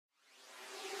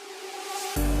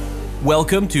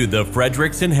Welcome to the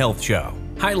Fredrickson Health Show,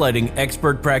 highlighting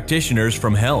expert practitioners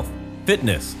from health,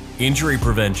 fitness, injury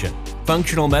prevention,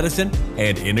 functional medicine,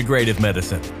 and integrative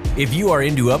medicine. If you are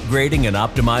into upgrading and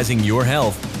optimizing your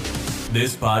health,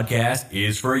 this podcast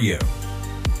is for you.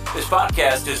 This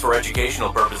podcast is for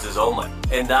educational purposes only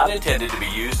and not intended to be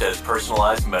used as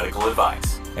personalized medical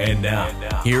advice. And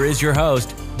now, here is your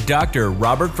host, Dr.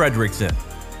 Robert Fredrickson.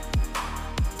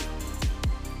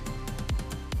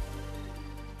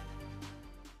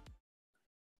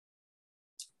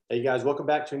 Hey guys, welcome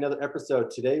back to another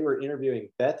episode. Today we're interviewing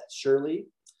Beth Shirley,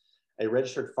 a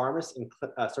registered pharmacist and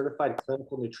certified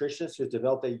clinical nutritionist who has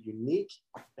developed a unique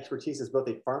expertise as both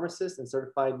a pharmacist and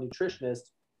certified nutritionist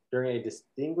during a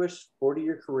distinguished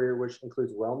 40-year career, which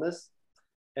includes wellness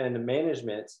and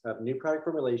management of new product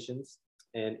formulations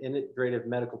and integrative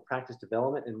medical practice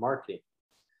development and marketing.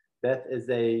 Beth is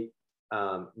a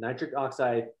nitric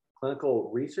oxide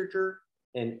clinical researcher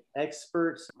and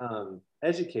expert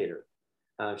educator.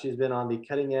 She's been on the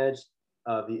cutting edge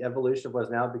of the evolution of what has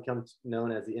now become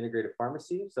known as the integrative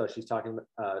pharmacy. So she's talks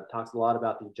a lot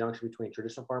about the junction between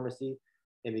traditional pharmacy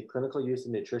and the clinical use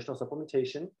of nutritional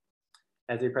supplementation.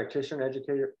 As a practitioner and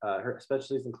educator, her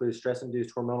specialties include stress-induced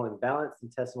hormonal imbalance,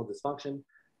 intestinal dysfunction,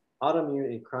 autoimmune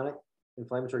and chronic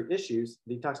inflammatory issues,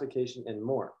 detoxification, and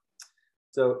more.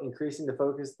 So increasing the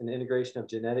focus and integration of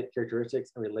genetic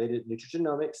characteristics and related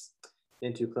nutrigenomics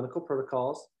into clinical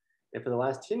protocols. And for the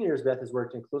last 10 years, Beth has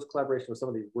worked in close collaboration with some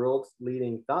of the world's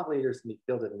leading thought leaders in the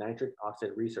field of nitric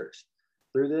oxide research.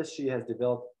 Through this, she has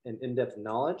developed an in-depth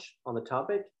knowledge on the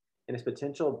topic and its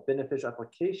potential beneficial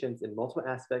applications in multiple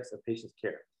aspects of patients'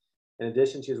 care. In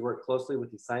addition, she has worked closely with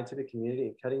the scientific community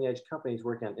and cutting-edge companies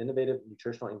working on innovative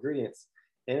nutritional ingredients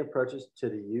and approaches to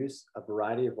the use of a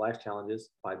variety of life challenges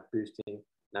by boosting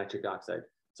nitric oxide.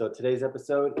 So today's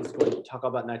episode is going to talk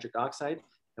about nitric oxide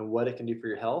and what it can do for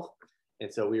your health.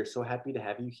 And so we are so happy to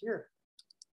have you here.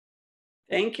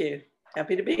 Thank you.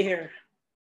 Happy to be here.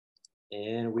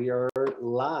 And we are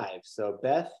live. So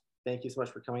Beth, thank you so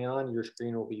much for coming on. Your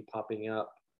screen will be popping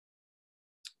up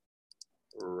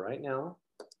right now.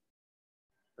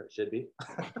 Or it should be.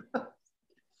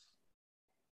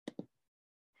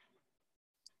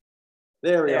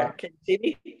 There we are. Can you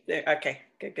see me? There. Okay.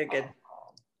 Good.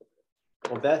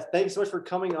 Well, Beth, thank you so much for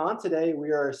coming on today.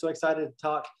 We are so excited to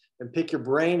talk and pick your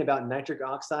brain about nitric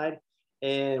oxide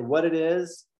and what it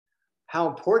is, how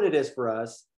important it is for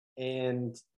us.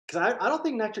 And because I don't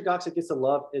think nitric oxide gets the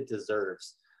love it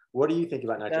deserves. What do you think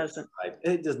about nitric oxide?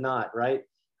 It does not, right?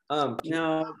 No,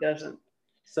 it doesn't.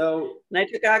 So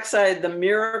nitric oxide, the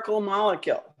miracle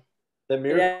molecule. The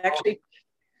miracle it actually,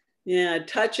 it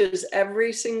touches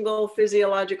every single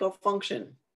physiological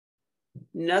function.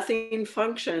 Nothing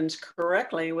functions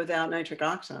correctly without nitric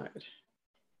oxide.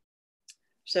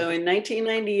 So in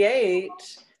 1998,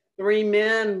 3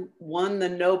 men won the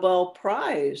Nobel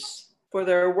Prize for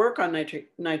their work on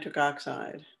nitric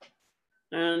oxide.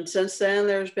 And since then,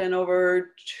 there's been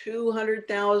over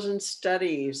 200,000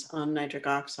 studies on nitric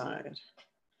oxide.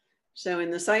 So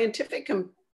in the scientific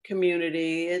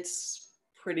community, it's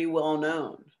pretty well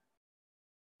known.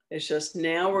 It's just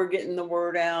now we're getting the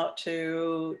word out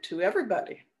to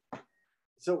everybody.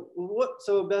 So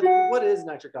Beth, what is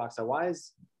nitric oxide?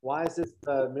 Why is this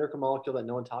a miracle molecule that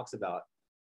no one talks about?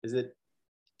 Is it,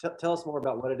 tell us more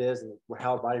about what it is and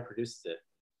how our body produces it.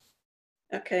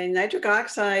 Okay, nitric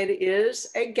oxide is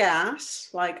a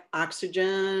gas like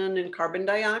oxygen and carbon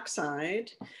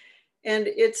dioxide, and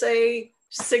it's a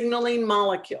signaling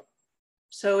molecule.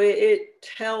 So it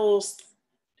tells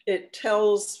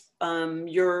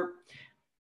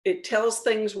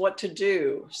things what to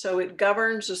do. So it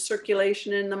governs the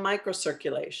circulation and the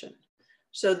microcirculation.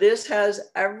 So this has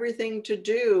everything to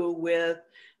do with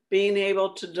being able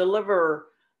to deliver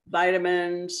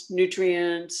vitamins,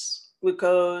 nutrients,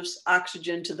 glucose,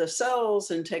 oxygen to the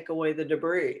cells and take away the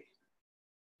debris.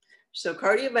 So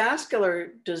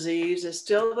cardiovascular disease is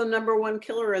still the #1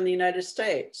 killer in the United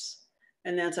States,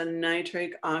 and that's a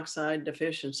nitric oxide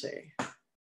deficiency.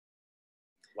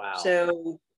 Wow.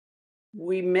 So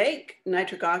we make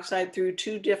nitric oxide through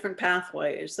 2 different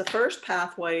pathways. The first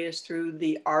pathway is through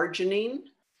the arginine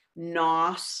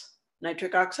NOS,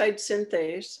 nitric oxide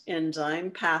synthase enzyme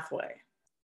pathway.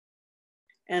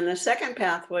 And the second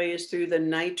pathway is through the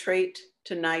nitrate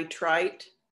to nitrite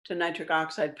to nitric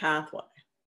oxide pathway.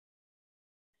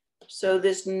 So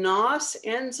this NOS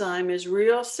enzyme is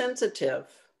real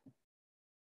sensitive,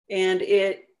 and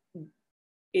it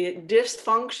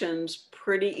dysfunctions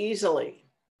pretty easily,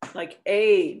 like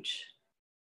age.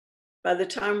 By the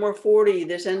time we're 40,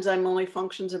 this enzyme only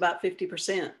functions about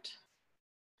 50%.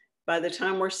 By the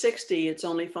time we're 60, it's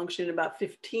only functioning about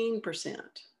 15%.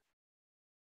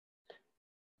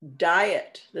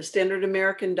 Diet, the standard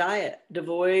American diet,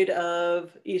 devoid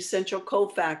of essential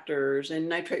cofactors and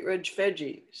nitrate-rich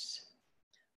veggies.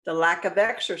 The lack of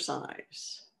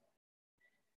exercise.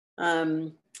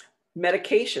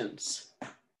 Medications,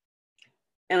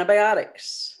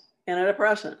 antibiotics,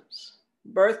 antidepressants,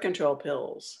 birth control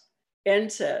pills,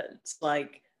 NSAIDs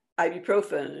like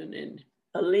ibuprofen and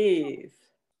Aleve,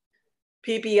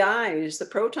 PPIs, the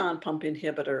proton pump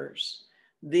inhibitors.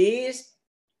 These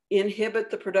inhibit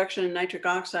the production of nitric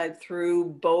oxide through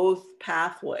both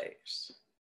pathways.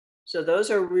 So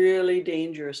those are really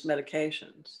dangerous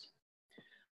medications.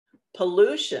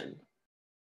 Pollution,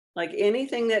 like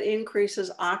anything that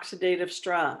increases oxidative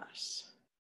stress,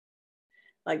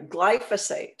 like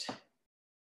glyphosate,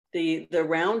 the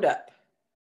Roundup,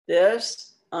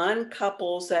 this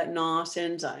uncouples that NOS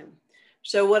enzyme.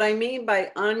 So what I mean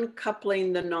by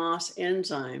uncoupling the NOS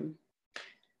enzyme,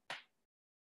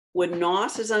 when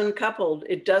NOS is uncoupled,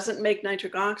 it doesn't make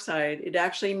nitric oxide, it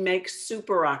actually makes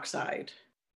superoxide.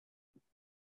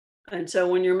 And so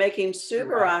when you're making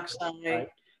superoxide,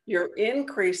 you're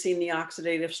increasing the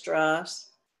oxidative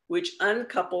stress, which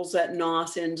uncouples that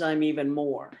NOS enzyme even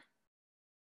more.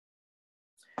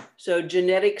 So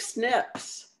genetic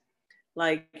SNPs,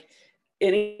 like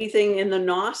anything in the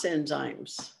NOS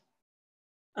enzymes,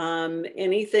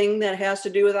 anything that has to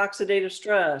do with oxidative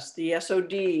stress, the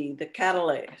SOD, the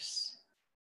catalase,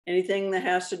 anything that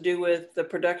has to do with the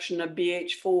production of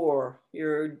BH4,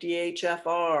 your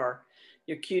DHFR,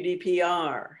 your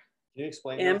QDPR. Can you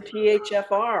explain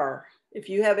MTHFR. If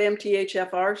you have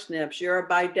MTHFR SNPs, you're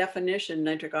by definition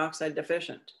nitric oxide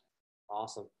deficient.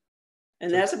 Awesome.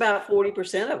 And that's about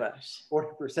 40% of us.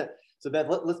 40%. So Beth,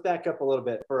 let's back up a little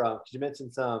bit. For you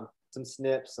mentioned some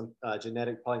SNPs, some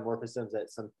genetic polymorphisms that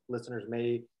some listeners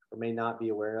may or may not be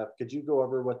aware of. Could you go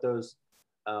over what those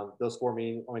four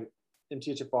mean? I mean,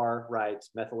 MTHFR, right?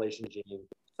 Methylation gene.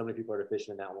 So many people are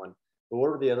deficient in that one. But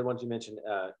what were the other ones you mentioned?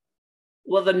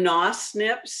 Well, the NOS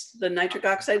SNPs, the nitric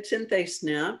oxide synthase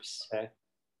SNPs. Okay.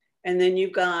 And then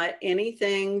you've got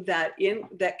anything that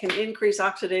can increase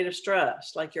oxidative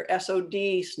stress, like your SOD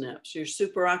SNPs, your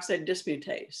superoxide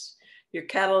dismutase, your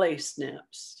catalase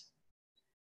SNPs,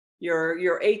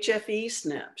 your HFE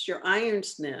SNPs, your iron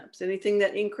SNPs. Anything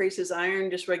that increases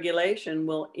iron dysregulation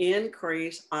will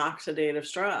increase oxidative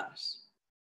stress.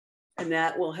 And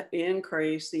that will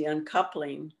increase the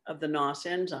uncoupling of the NOS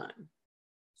enzyme.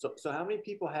 So how many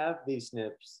people have these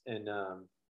SNPs, and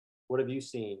what have you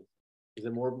seen? Is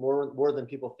it more than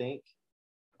people think?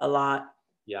 A lot.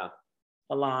 Yeah.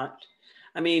 A lot.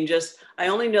 I mean, I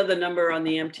only know the number on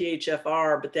the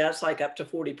MTHFR, but that's like up to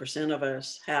 40% of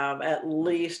us have at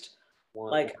least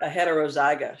like a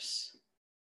heterozygous.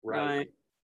 Right.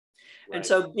 And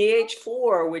so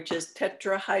BH4, which is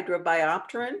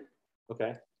tetrahydrobiopterin.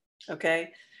 Okay.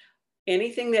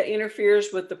 Anything that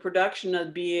interferes with the production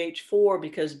of BH4,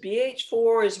 because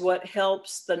BH4 is what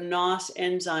helps the NOS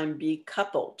enzyme be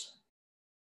coupled.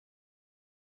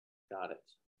 Got it.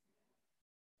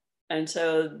 And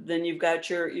so then you've got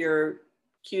your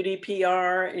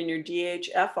QDPR and your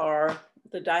DHFR,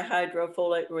 the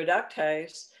dihydrofolate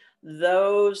reductase.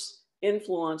 Those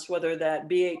influence whether that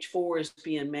BH4 is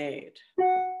being made.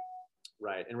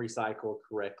 Right, and recycled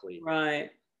correctly. Right.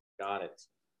 Got it.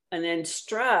 And then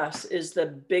stress is the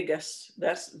biggest.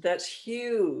 That's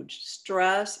huge.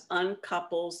 Stress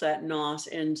uncouples that NOS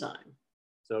enzyme.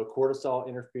 So cortisol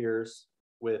interferes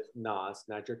with NOS,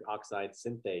 nitric oxide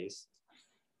synthase.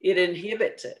 It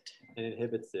inhibits it. It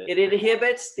inhibits it. It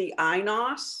inhibits the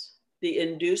iNOS, the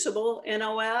inducible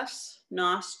NOS,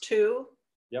 NOS2.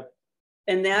 Yep.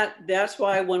 And that's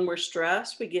why when we're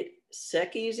stressed, we get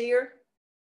sick easier.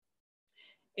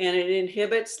 And it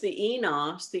inhibits the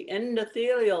eNOS, the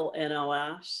endothelial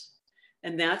NOS.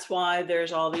 And that's why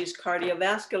there's all these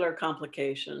cardiovascular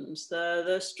complications,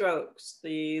 the strokes,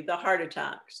 the heart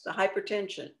attacks, the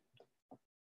hypertension.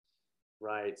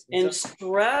 Right. And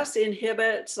stress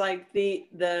inhibits like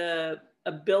the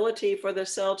ability for the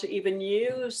cell to even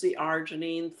use the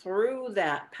arginine through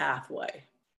that pathway.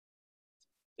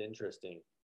 Interesting.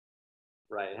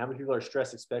 Right. And how many people are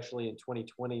stressed, especially in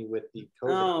 2020 with the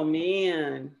COVID? Oh,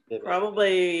 man.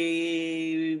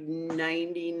 Probably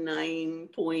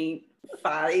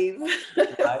 99.5.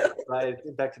 Right. It's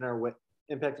impacted our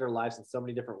lives in so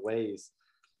many different ways.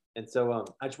 And so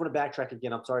I just want to backtrack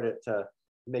again. I'm sorry to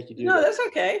make you do that. No, that's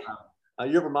okay.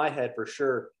 You're over my head for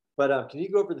sure. But can you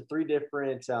go over the three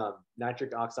different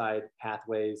nitric oxide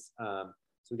pathways? So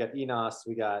we got eNOS,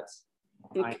 we got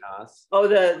iNOS. Oh,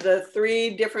 the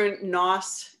three different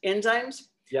NOS enzymes.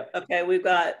 Yep. Okay, we've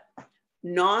got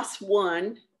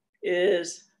NOS1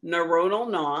 is neuronal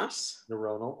NOS.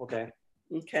 Neuronal. Okay.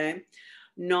 Okay.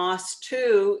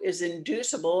 NOS2 is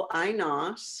inducible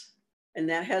iNOS, and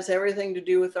that has everything to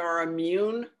do with our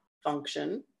immune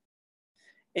function.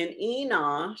 And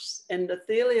eNOS,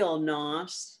 endothelial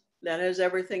NOS, that has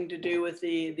everything to do with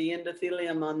the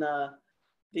endothelium on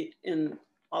in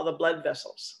all the blood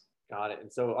vessels. Got it.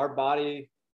 And so our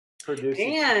body produces.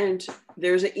 And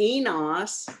there's an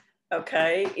eNOS,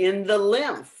 okay, in the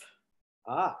lymph.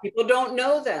 People don't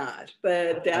know that,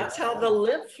 but that's how the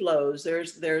lymph flows.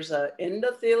 There's a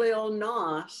endothelial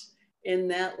NOS in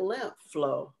that lymph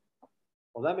flow.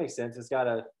 Well, that makes sense. It's got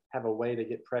to have a way to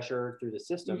get pressure through the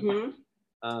system. Mm-hmm.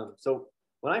 So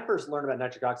when I first learned about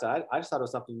nitric oxide, I just thought it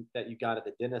was something that you got at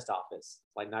the dentist office,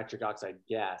 like nitric oxide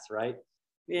gas, right?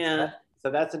 Yeah. So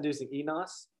that's inducing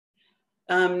eNOS?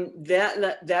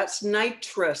 That's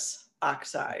nitrous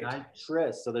oxide.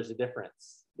 Nitrous. So there's a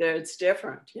difference. It's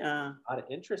different. Yeah.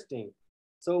 Interesting.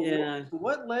 So yeah.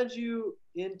 what led you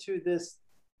into this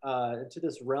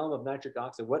realm of nitric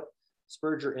oxide? What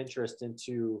spurred your interest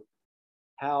into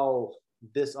how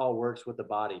this all works with the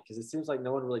body? Because it seems like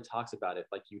no one really talks about it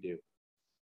like you do.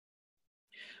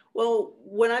 Well,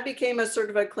 when I became a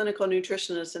certified clinical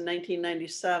nutritionist in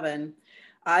 1997,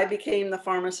 I became the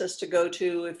pharmacist to go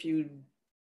to if you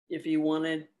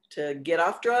wanted to get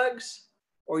off drugs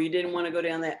or you didn't want to go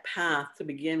down that path to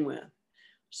begin with.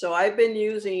 So I've been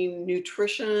using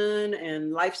nutrition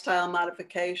and lifestyle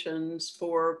modifications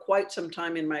for quite some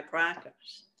time in my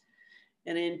practice.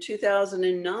 And in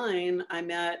 2009, I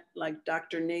met like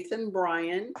Dr. Nathan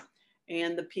Bryan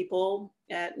and the people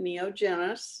at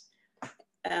Neogenis,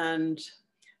 and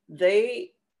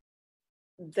they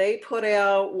put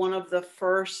out one of the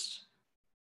first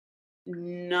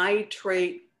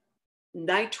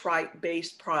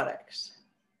nitrite-based products.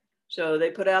 So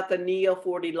they put out the Neo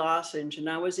 40 lozenge, and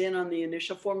I was in on the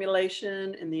initial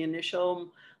formulation and the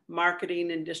initial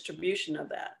marketing and distribution of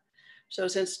that. So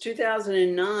since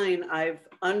 2009, I've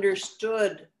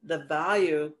understood the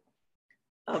value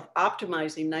of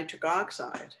optimizing nitric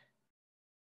oxide.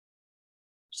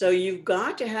 So you've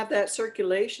got to have that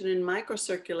circulation and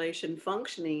microcirculation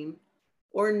functioning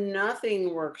or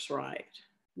nothing works right.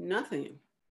 Nothing.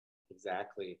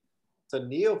 Exactly. So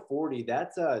Neo 40,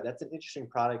 that's an interesting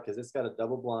product because it's got a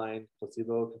double-blind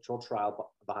placebo-controlled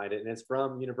trial behind it, and it's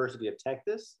from University of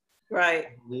Texas.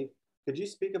 Right. Could you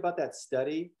speak about that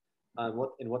study and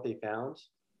what they found?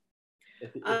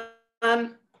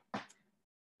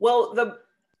 Well,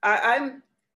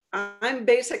 I'm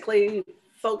basically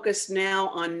focused now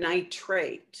on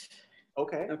nitrate.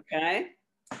 Okay. Okay.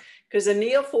 Because the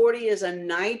Neo 40 is a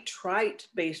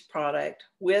nitrite-based product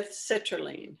with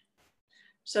citrulline.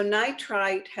 So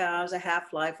nitrite has a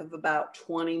half-life of about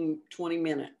 20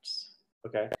 minutes.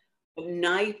 Okay.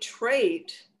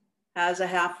 Nitrate has a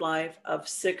half-life of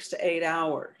 6 to 8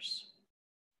 hours.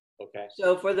 Okay.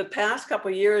 So for the past couple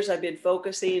of years, I've been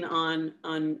focusing on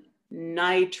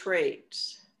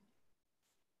nitrates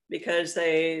because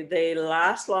they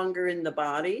last longer in the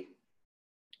body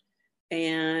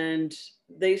and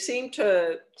they seem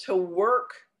to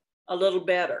work a little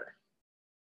better.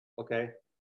 Okay.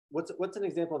 What's an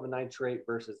example of a nitrate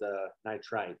versus a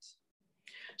nitrite?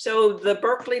 So the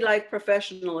Berkeley Life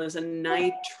Professional is a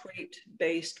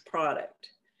nitrate-based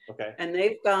product. Okay. And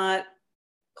they've got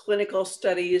clinical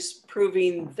studies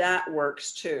proving that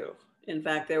works too. In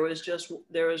fact, there was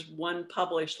one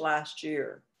published last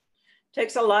year. It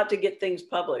takes a lot to get things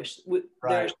published. Right.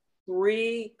 There's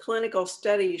 3 clinical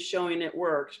studies showing it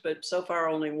works, but so far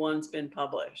only one's been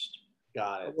published.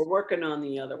 Got it. We're working on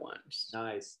the other ones.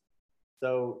 Nice.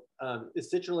 So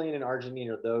is citrulline and arginine,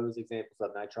 are those examples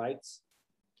of nitrites?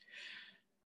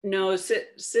 No,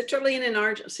 citrulline and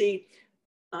arginine,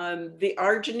 the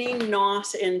arginine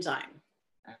NOS enzyme.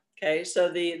 Okay, so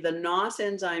the NOS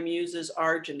enzyme uses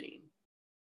arginine.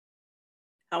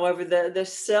 However, the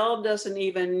cell doesn't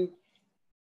even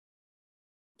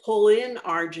pull in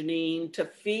arginine to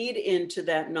feed into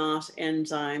that NOS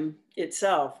enzyme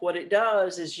itself. What it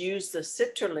does is use the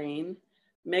citrulline,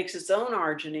 makes its own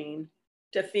arginine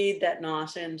to feed that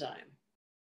NOS enzyme.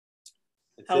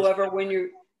 However, when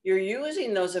you're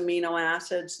using those amino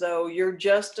acids, though, you're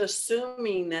just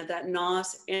assuming that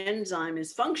NOS enzyme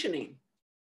is functioning.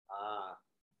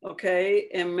 Okay,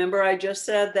 and remember I just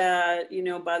said that,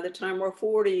 by the time we're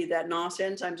 40, that NOS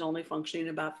enzyme is only functioning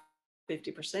about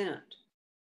 50%.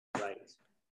 Right.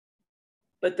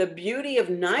 But the beauty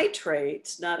of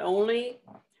nitrates, not only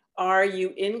are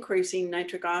you increasing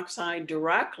nitric oxide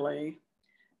directly,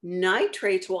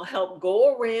 nitrates will help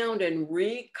go around and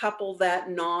recouple that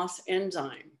NOS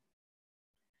enzyme.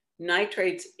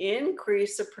 nitrates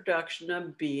increase the production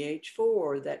of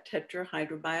BH4, that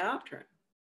tetrahydrobiopterin.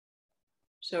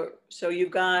 So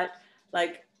you've got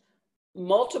like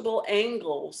multiple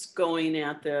angles going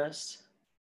at this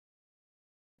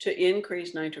to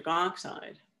increase nitric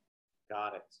oxide.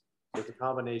 Got it. So it's a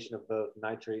combination of both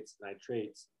nitrates, and I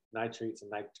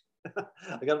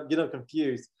got get them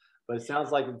confused, but it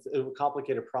sounds like it's a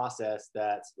complicated process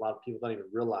that a lot of people don't even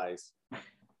realize.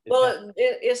 Well,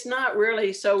 it's not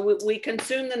really. So we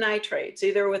consume the nitrates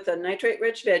either with the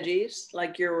nitrate-rich veggies,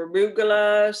 like your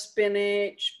arugula,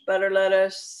 spinach, butter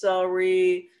lettuce,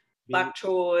 celery, bok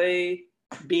choy,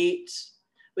 beets.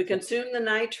 We consume the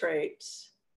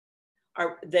nitrates.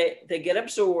 They get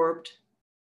absorbed.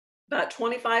 About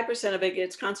 25% of it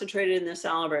gets concentrated in the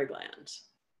salivary glands.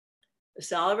 The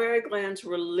salivary glands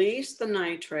release the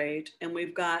nitrate, and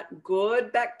we've got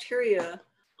good bacteria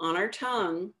on our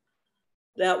tongue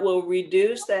that will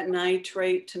reduce that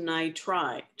nitrate to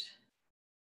nitrite.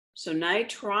 So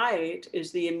nitrite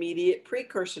is the immediate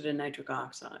precursor to nitric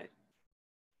oxide.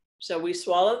 So we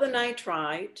swallow the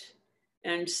nitrite,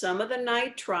 and some of the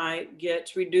nitrite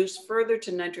gets reduced further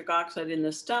to nitric oxide in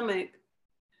the stomach,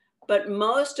 but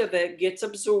most of it gets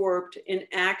absorbed and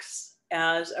acts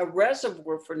as a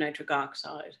reservoir for nitric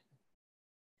oxide.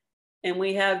 And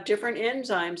we have different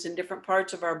enzymes in different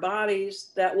parts of our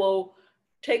bodies that will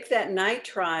take that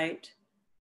nitrite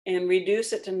and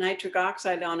reduce it to nitric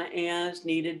oxide on an as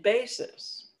needed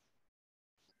basis.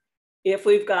 If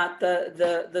we've got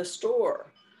the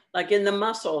store, like in the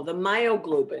muscle, the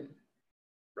myoglobin,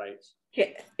 right,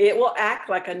 it will act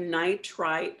like a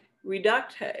nitrite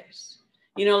reductase.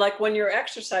 You know, like when you're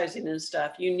exercising and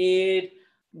stuff, you need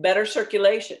better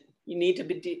circulation. You need to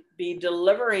be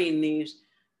delivering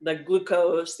the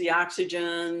glucose, the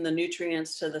oxygen, the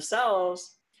nutrients to the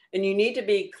cells, and you need to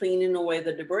be cleaning away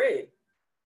the debris.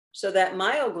 So that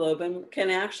myoglobin can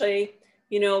actually,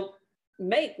 you know,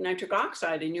 make nitric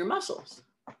oxide in your muscles.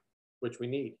 Which we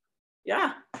need.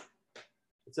 Yeah.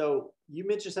 So you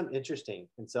mentioned something interesting,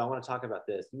 and so I want to talk about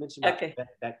this. You mentioned about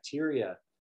bacteria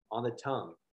on the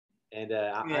tongue. And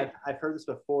I've heard this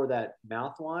before, that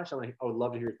mouthwash. I would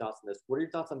love to hear your thoughts on this. What are your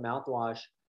thoughts on mouthwash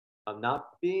not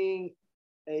being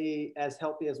as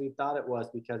healthy as we thought it was,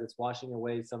 because it's washing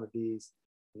away some of these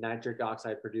nitric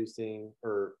oxide producing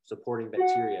or supporting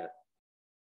bacteria?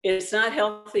 It's not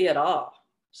healthy at all.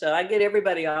 So I get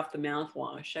everybody off the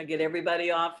mouthwash. I get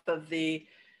everybody off of the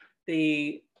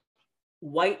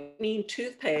whitening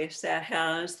toothpaste that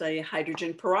has the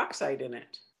hydrogen peroxide in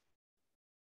it.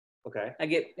 Okay. I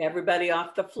get everybody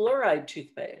off the fluoride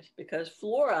toothpaste because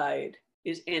fluoride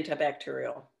is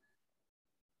antibacterial.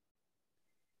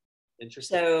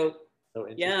 Interesting. So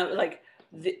interesting. Yeah, like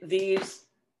these,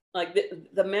 like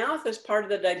the mouth is part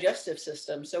of the digestive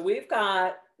system. So we've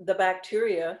got the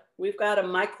bacteria, we've got a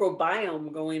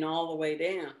microbiome going all the way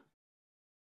down.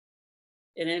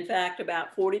 And in fact,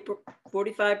 about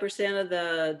 45% of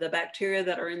the bacteria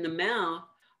that are in the mouth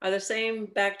are the same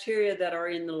bacteria that are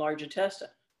in the large intestine.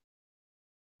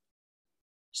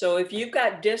 So if you've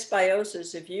got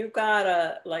dysbiosis, if you've got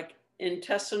a like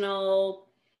intestinal,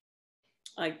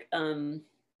 like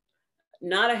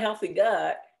not a healthy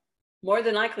gut, more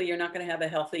than likely you're not going to have a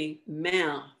healthy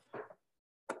mouth,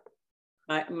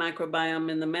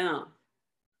 microbiome in the mouth.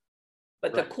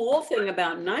 But the cool thing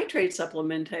about nitrate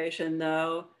supplementation,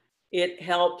 though, it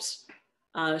helps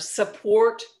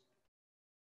support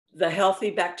the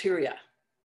healthy bacteria.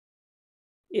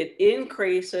 It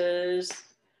increases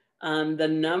the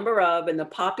number of and the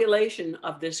population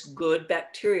of this good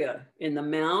bacteria in the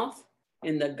mouth,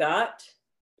 in the gut,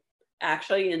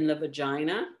 actually in the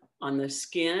vagina, on the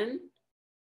skin,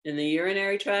 in the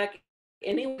urinary tract.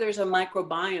 Anywhere there's a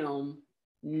microbiome,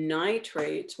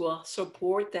 nitrates will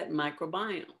support that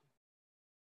microbiome.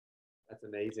 That's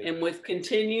amazing. And with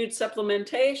continued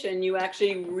supplementation, you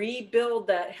actually rebuild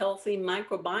that healthy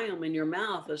microbiome in your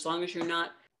mouth, as long as you're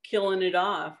not killing it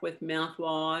off with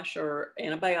mouthwash or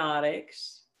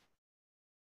antibiotics.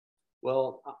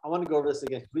 Well, I want to go over this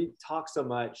again. We talk so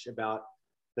much about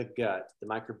the gut, the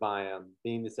microbiome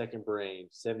being the second brain,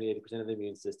 70-80% of the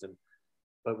immune system,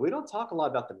 but we don't talk a lot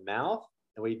about the mouth,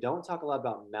 and we don't talk a lot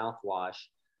about mouthwash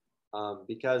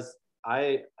because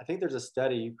I think there's a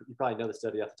study, you probably know the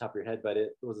study off the top of your head, but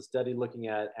it was a study looking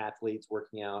at athletes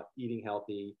working out, eating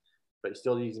healthy, but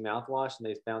still using mouthwash, and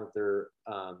they found that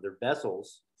their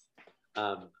vessels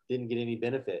didn't get any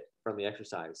benefit from the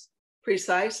exercise.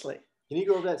 Precisely. Can you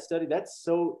go over that study? That's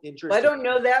so interesting. I don't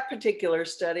know that particular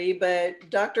study, but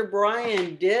Dr.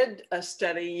 Bryan did a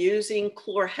study using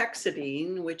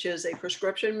chlorhexidine, which is a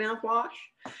prescription mouthwash.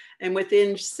 And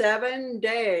within 7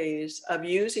 days of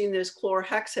using this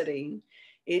chlorhexidine,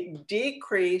 it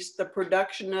decreased the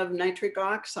production of nitric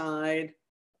oxide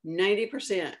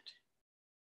 90%.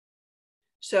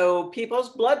 So people's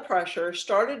blood pressure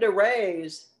started to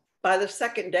raise by the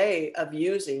 2nd day of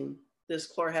using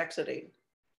this chlorhexidine.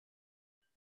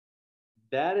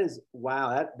 That is,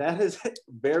 wow, that is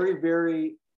very,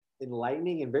 very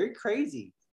enlightening and very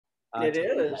crazy. It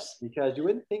is. Because you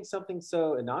wouldn't think something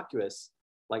so innocuous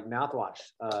like mouthwash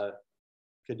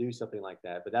could do something like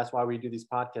that. But that's why we do these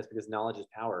podcasts, because knowledge is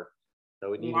power.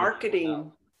 So we need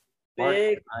marketing,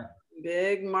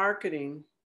 big marketing.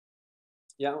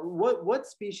 Yeah. What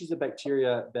species of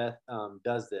bacteria, Beth,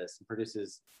 does this and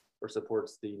produces or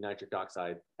supports the nitric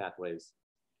oxide pathways?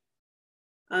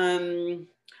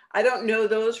 I don't know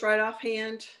those right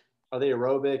offhand. Are they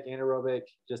aerobic, anaerobic?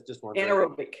 Just one.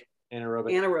 Anaerobic.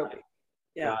 Anaerobic.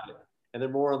 Yeah. Got it. And they're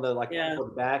more on the more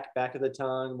the back of the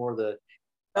tongue, more the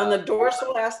on the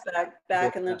dorsal aspect,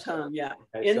 back in the tongue. Yeah.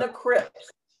 Okay, the crypt.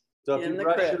 So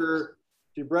if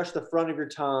you brush the front of your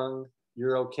tongue,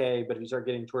 you're okay. But if you start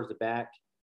getting towards the back,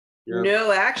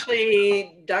 no,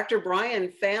 actually, Dr. Bryan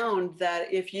found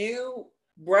that if you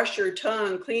brush your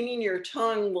tongue, cleaning your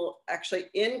tongue will actually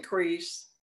increase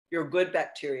your good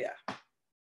bacteria.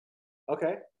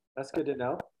 Okay, that's good to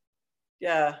know.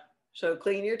 Yeah, so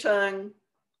clean your tongue,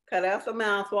 cut out the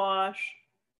mouthwash.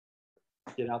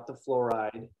 Get out the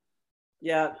fluoride.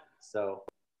 Yeah. So,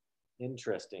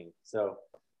 interesting. So,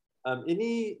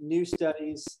 any new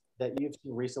studies that you've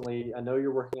seen recently? I know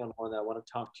you're working on one that I want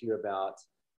to talk to you about.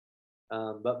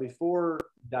 But before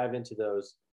we dive into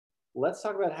those, let's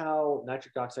talk about how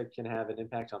nitric oxide can have an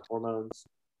impact on hormones,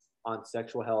 on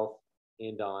sexual health,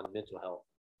 and on mental health.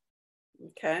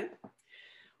 Okay.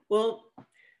 Well,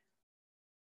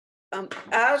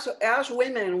 as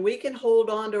women, we can hold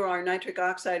on to our nitric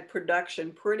oxide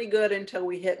production pretty good until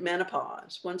we hit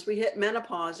menopause. Once we hit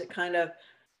menopause, it kind of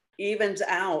evens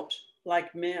out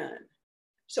like men.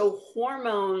 So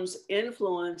hormones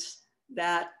influence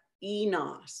that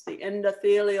eNOS, the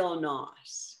endothelial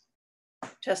NOS.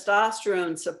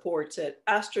 Testosterone supports it,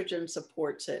 estrogen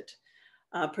supports it,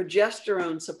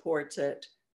 progesterone supports it,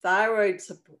 thyroid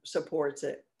supports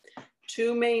it.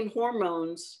 2 main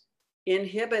hormones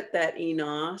inhibit that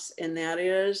eNOS, and that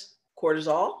is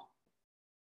cortisol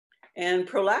and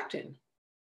prolactin.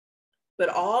 But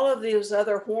all of these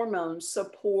other hormones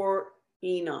support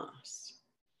eNOS.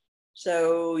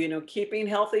 So, keeping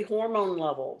healthy hormone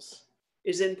levels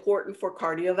is important for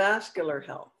cardiovascular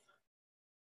health.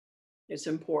 It's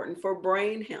important for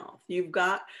brain health. You've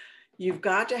got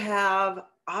to have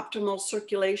optimal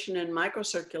circulation and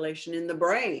microcirculation in the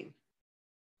brain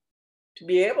to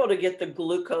be able to get the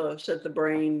glucose that the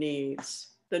brain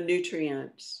needs, the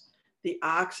nutrients, the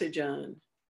oxygen.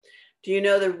 Do you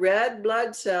know the red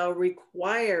blood cell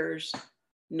requires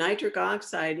nitric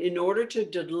oxide in order to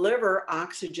deliver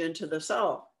oxygen to the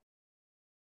cell?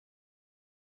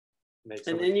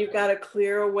 And then you've got to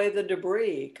clear away the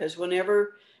debris, because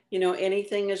whenever,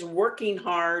 anything is working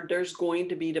hard, there's going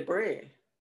to be debris.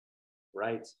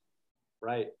 Right.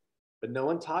 But no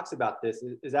one talks about this.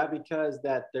 Is that because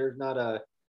that there's not a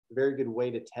very good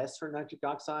way to test for nitric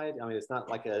oxide? I mean, it's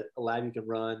not like a lab you can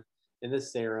run in the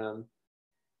serum.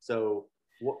 So,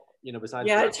 besides...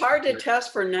 Yeah, it's hard to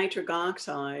test for nitric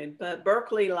oxide, but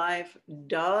Berkeley Life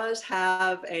does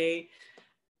have a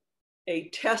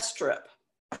test strip,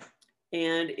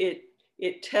 and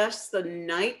it tests the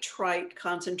nitrite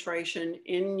concentration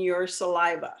in your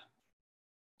saliva.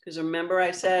 Because remember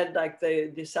I said, like,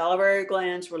 the salivary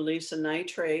glands release a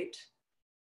nitrate,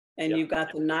 and you've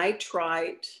got the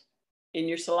nitrite in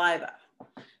your saliva.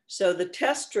 So the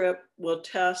test strip will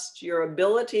test your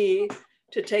ability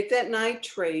to take that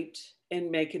nitrate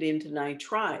and make it into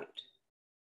nitrite.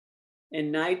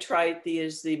 And nitrite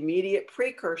is the immediate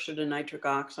precursor to nitric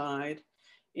oxide.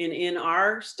 And in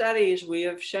our studies, we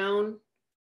have shown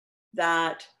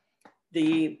that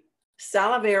the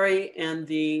salivary and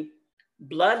the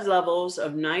blood levels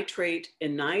of nitrate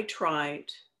and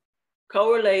nitrite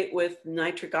correlate with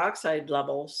nitric oxide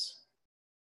levels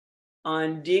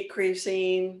on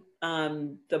decreasing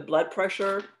the blood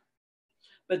pressure.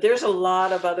 But there's a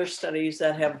lot of other studies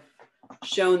that have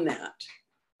shown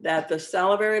that the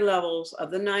salivary levels of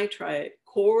the nitrite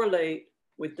correlate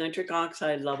with nitric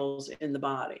oxide levels in the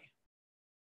body.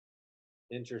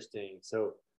 Interesting.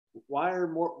 So why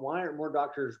aren't more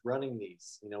doctors running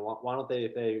these? Why don't they,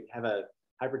 if they have a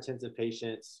hypertensive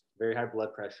patient, very high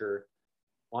blood pressure,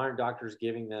 why aren't doctors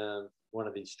giving them one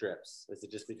of these strips? Is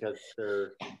it just because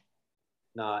they're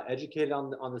not educated on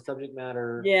the subject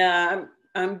matter? Yeah,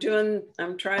 I'm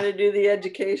trying to do the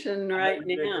education right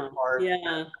now.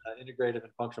 Yeah. Integrative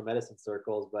and functional medicine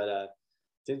circles, but it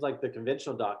seems like the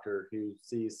conventional doctor who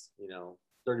sees,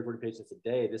 30, 40 patients a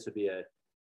day, this would be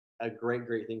a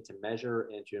great thing to measure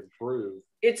and to improve.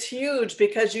 It's huge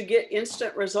because you get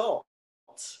instant results.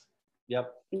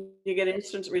 Yep. You get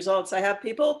instant results. I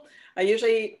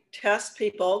usually test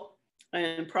people,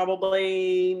 and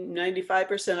probably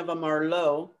 95% of them are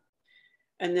low.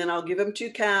 And then I'll give them 2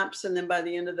 caps. And then by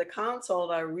the end of the consult,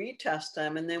 I retest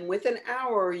them. And then within an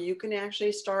hour, you can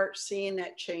actually start seeing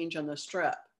that change on the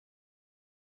strip.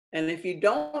 And if you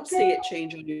don't see it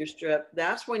change on your strip,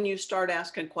 that's when you start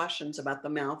asking questions about the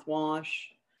mouthwash,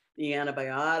 the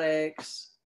antibiotics,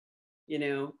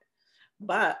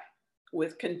 but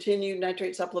with continued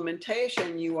nitrate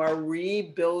supplementation, you are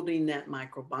rebuilding that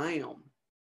microbiome.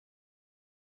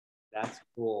 That's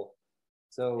cool.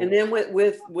 So, and then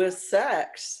with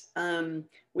sex,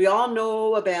 we all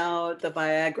know about the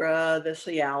Viagra, the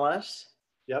Cialis.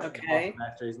 Yep. Okay.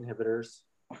 Esterase inhibitors.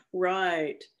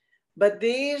 Right. But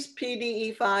these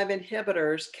PDE5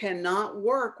 inhibitors cannot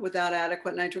work without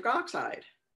adequate nitric oxide.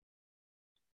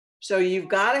 So you've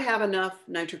got to have enough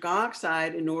nitric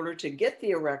oxide in order to get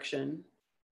the erection.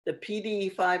 The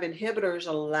PDE5 inhibitors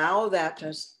allow that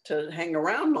to hang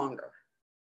around longer.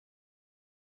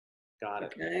 Got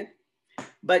it. Okay.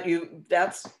 But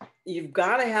you've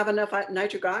got to have enough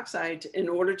nitric oxide in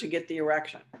order to get the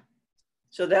erection.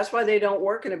 So that's why they don't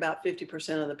work in about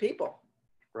 50% of the people.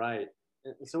 Right.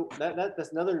 So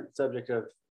that's another subject of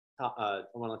I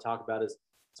want to talk about is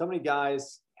so many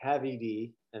guys have ED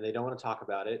and they don't want to talk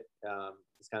about it.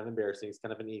 It's kind of embarrassing. It's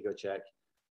kind of an ego check.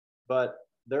 But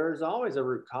there's always a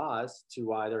root cause to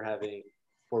why they're having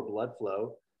poor blood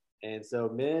flow. And so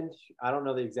men, I don't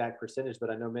know the exact percentage, but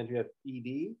I know men who have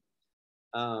ED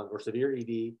or severe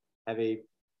ED have a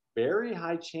very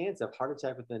high chance of heart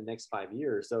attack within the next 5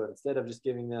 years. So instead of just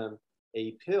giving them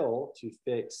a pill to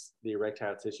fix the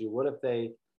erectile tissue, what if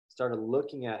they started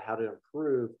looking at how to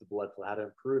improve the blood flow, how to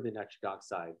improve the nitric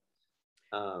oxide?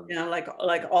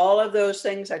 Like all of those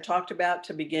things I talked about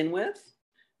to begin with,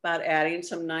 about adding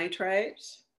some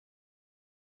nitrates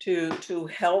to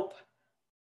help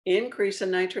increase the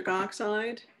nitric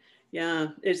oxide. Yeah,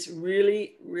 it's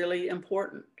really, really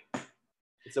important.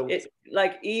 So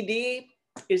like ED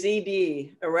is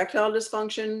ED, erectile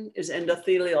dysfunction is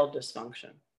endothelial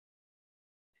dysfunction.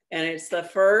 And it's the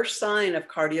first sign of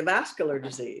cardiovascular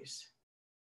disease.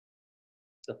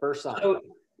 The first sign. So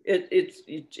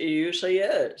it usually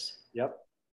is. Yep.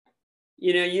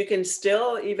 You can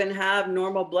still even have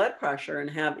normal blood pressure and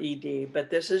have ED, but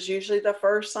this is usually the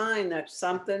first sign that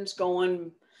something's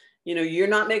going, you're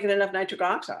not making enough nitric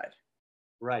oxide.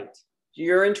 Right.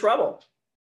 You're in trouble.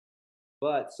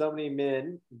 But so many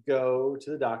men go to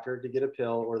the doctor to get a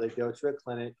pill, or they go to a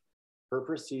clinic for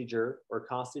procedure or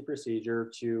costly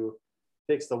procedure to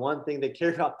fix the one thing they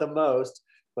care about the most,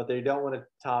 but they don't want to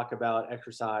talk about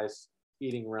exercise,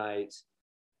 eating right,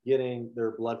 getting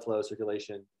their blood flow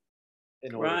circulation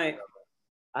in order. Right.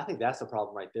 I think that's the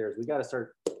problem right there, is we got to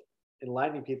start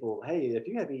enlightening people. Hey, if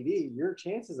you have ED, your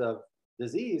chances of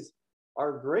disease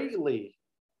are greatly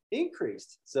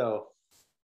increased. So.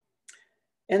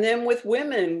 And then with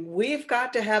women, we've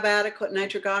got to have adequate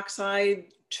nitric oxide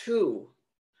too.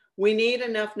 We need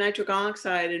enough nitric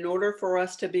oxide in order for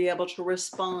us to be able to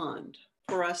respond,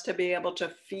 for us to be able to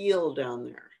feel down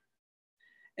there.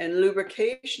 And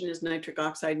lubrication is nitric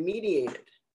oxide mediated.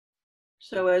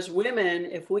 So as women,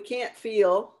 if we can't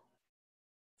feel,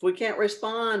 if we can't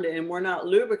respond and we're not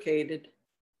lubricated,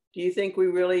 do you think we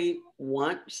really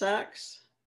want sex?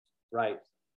 Right.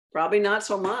 Probably not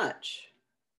so much.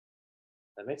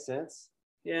 That makes sense.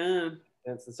 Yeah.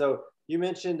 And so you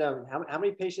mentioned how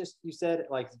many patients you said,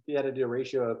 like if you had to do a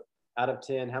ratio of out of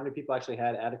 10, how many people actually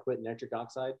had adequate nitric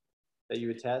oxide that you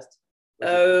would test?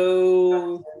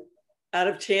 Out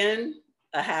of 10,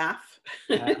 a half.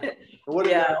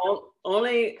 Yeah,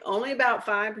 only about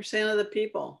 5% of the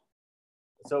people.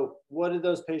 So what did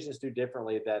those patients do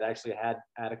differently that actually had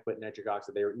adequate nitric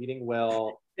oxide? They were eating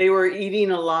well. They were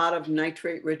eating a lot of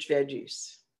nitrate-rich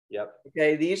veggies. Yep.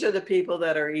 Okay, these are the people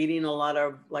that are eating a lot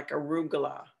of like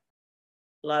arugula,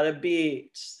 a lot of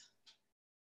beets.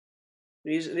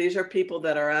 These are people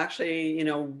that are actually,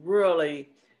 really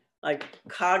like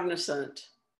cognizant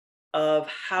of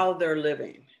how they're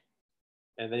living.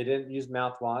 And they didn't use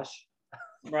mouthwash.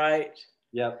 Right.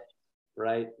 Yep.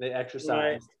 Right. They exercised.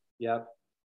 Right. Yep.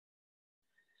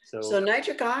 So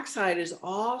nitric oxide is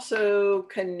also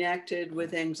connected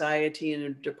with anxiety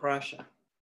and depression.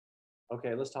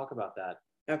 Okay, let's talk about that.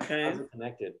 Okay. How's it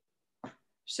connected?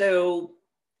 So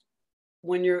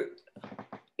when you're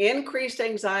Increased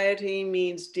anxiety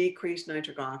means decreased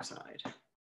nitric oxide.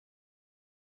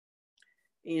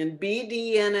 And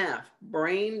BDNF,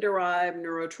 brain-derived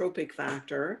neurotrophic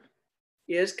factor,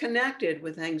 is connected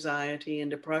with anxiety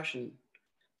and depression.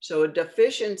 So a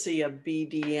deficiency of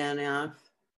BDNF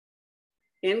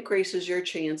increases your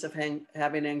chance of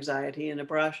having anxiety and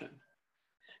depression.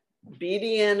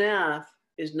 BDNF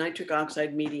is nitric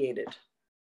oxide mediated.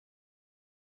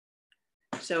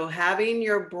 So having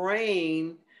your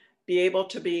brain be able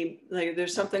to be, like,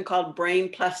 there's something called brain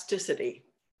plasticity,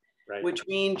 right, which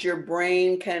means your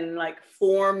brain can like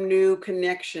form new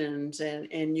connections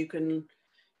and you can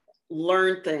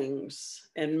learn things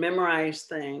and memorize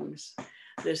things.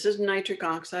 This is nitric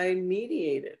oxide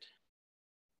mediated.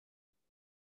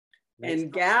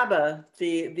 And GABA,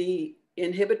 the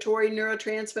inhibitory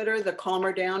neurotransmitter, the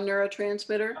calmer down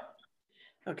neurotransmitter,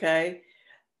 okay,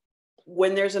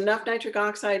 when there's enough nitric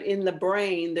oxide in the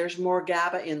brain, there's more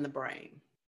GABA in the brain.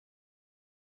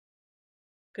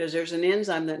 Because there's an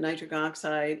enzyme that nitric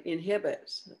oxide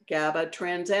inhibits, GABA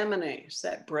transaminase,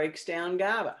 that breaks down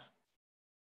GABA.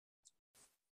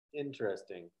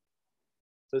 Interesting.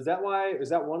 So is that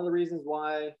one of the reasons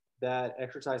why that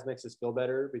exercise makes us feel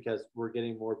better? Because we're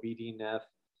getting more BDNF,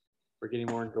 we're getting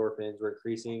more endorphins, we're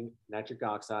increasing nitric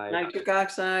oxide. Nitric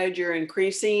oxide, you're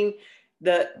increasing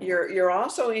you're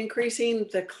also increasing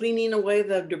the cleaning away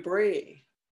the debris.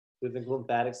 Through the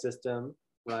lymphatic system,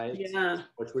 right? Yeah.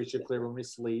 Which we should clear when we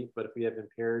sleep, but if we have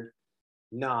impaired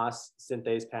NOS,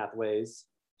 synthase pathways,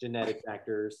 genetic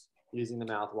factors, using the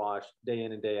mouthwash day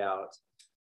in and day out.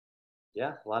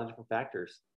 Yeah, a lot of different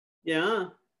factors. Yeah.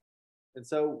 And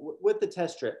so with the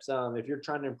test strips, if you're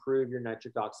trying to improve your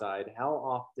nitric oxide, how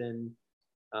often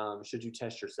should you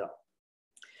test yourself?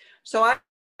 So I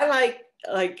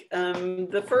like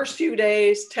the first few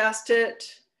days, test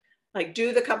it, like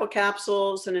do the couple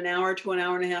capsules, and an hour to an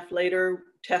hour and a half later,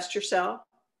 test yourself.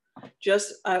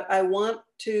 Just, I want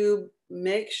to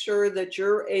make sure that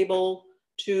you're able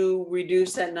to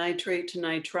reduce that nitrate to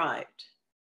nitrite.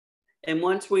 And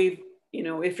once we've,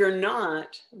 if you're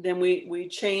not, then we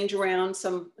change around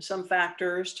some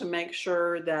factors to make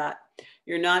sure that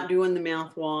you're not doing the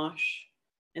mouthwash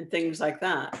and things like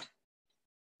that.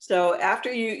 So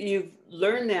after you've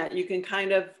learned that, you can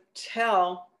kind of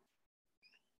tell,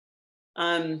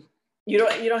 you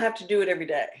don't have to do it every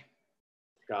day.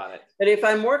 Got it. But if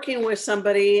I'm working with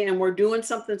somebody and we're doing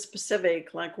something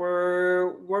specific, like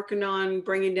we're working on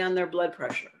bringing down their blood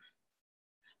pressure,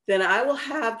 then I will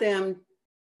have them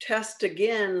test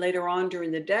again later on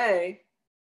during the day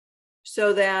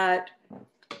so that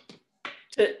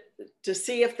to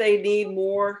see if they need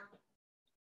more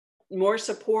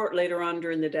support later on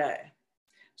during the day.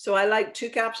 So I like 2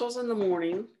 capsules in the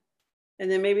morning, and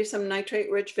then maybe some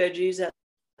nitrate-rich veggies at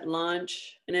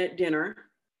lunch and at dinner.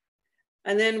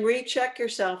 And then recheck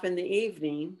yourself in the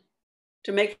evening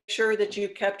to make sure that you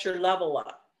kept your level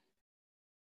up.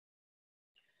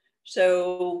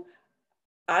 So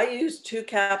I use 2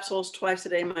 capsules twice a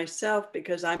day myself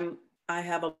because I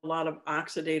have a lot of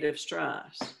oxidative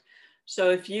stress. So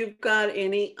if you've got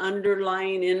any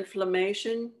underlying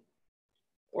inflammation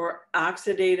or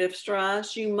oxidative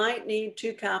stress, you might need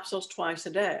 2 capsules twice a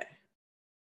day.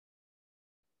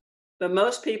 But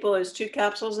most people, it's 2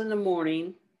 capsules in the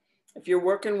morning. If you're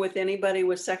working with anybody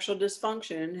with sexual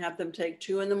dysfunction, have them take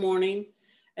 2 in the morning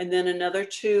and then another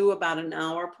 2 about an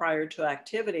hour prior to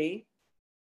activity.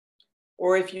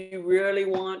 Or if you really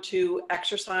want to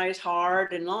exercise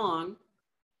hard and long,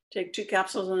 take 2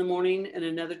 capsules in the morning and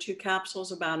another 2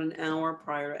 capsules about an hour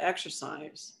prior to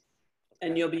exercise.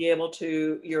 And you'll be able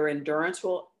to, your endurance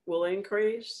will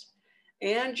increase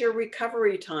and your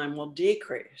recovery time will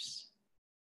decrease.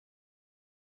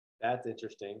 That's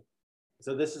interesting.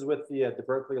 So this is with the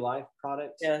Berkeley Life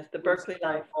product? Yeah, the Berkeley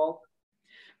Life.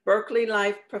 Berkeley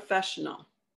Life Professional.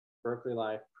 Berkeley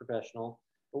Life Professional.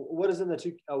 What is in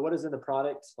the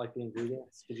product, like the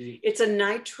ingredients? It's a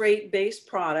nitrate-based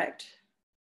product,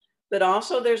 but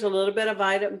also there's a little bit of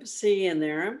vitamin C in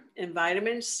there, and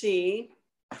vitamin C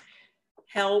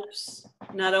helps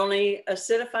not only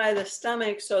acidify the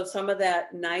stomach so some of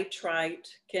that nitrite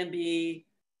can be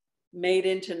made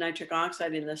into nitric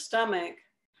oxide in the stomach,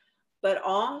 but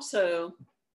also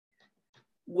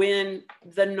when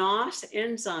the NOS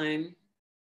enzyme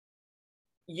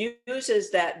uses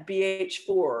that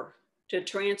BH4 to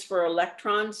transfer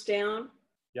electrons down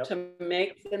to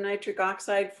make the nitric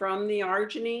oxide from the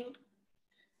arginine,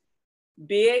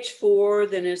 BH4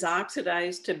 then is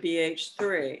oxidized to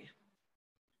BH3.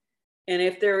 And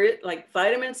if there is, like,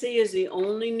 vitamin C is the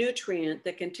only nutrient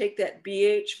that can take that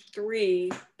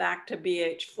BH3 back to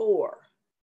BH4.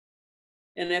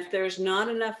 And if there's not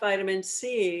enough vitamin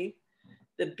C,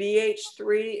 the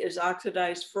BH3 is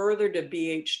oxidized further to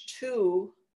BH2,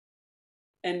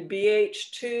 and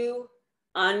BH2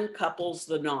 uncouples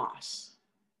the NOS.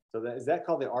 So is that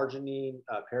called the arginine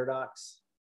paradox?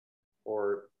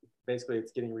 Or basically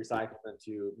it's getting recycled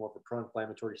into more of a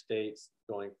pro-inflammatory states,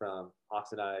 going from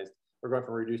oxidized, or going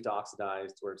from reduced to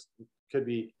oxidized, where it could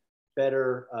be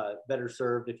better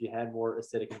served if you had more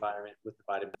acidic environment with the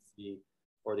vitamin C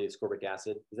or the ascorbic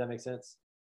acid. Does that make sense?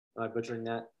 Am I butchering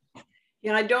that?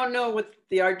 Yeah, I don't know what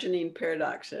the arginine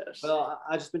paradox is. Well,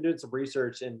 I've just been doing some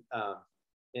research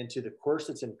into the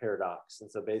quercetin paradox.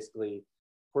 And so basically,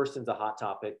 quercetin's a hot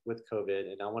topic with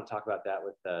COVID, and I want to talk about that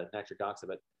with nitric oxide.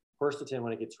 But quercetin,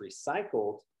 when it gets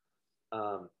recycled,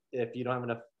 if you don't have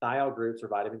enough thiol groups or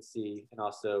vitamin C, and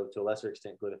also to a lesser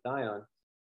extent glutathione,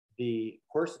 the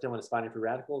quercetin, when it's fighting free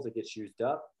radicals, it gets used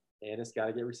up and it's got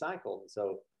to get recycled. And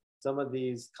so some of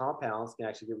these compounds can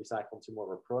actually get recycled to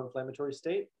more of a pro-inflammatory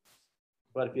state.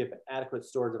 But if you have adequate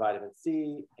storage of vitamin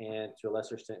C and to a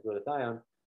lesser extent glutathione,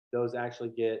 those actually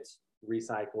get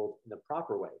recycled in the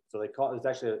proper way. So they call it's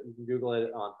actually, you can Google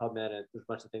it on PubMed, and there's a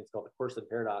bunch of things called the quercetin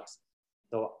paradox.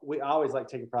 So we always like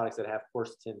taking products that have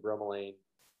quercetin, bromelain,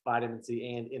 vitamin C,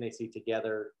 and NAC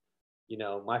together. You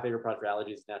know, my favorite product for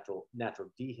allergies is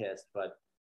natural dehisce, but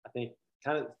I think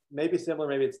kind of maybe similar,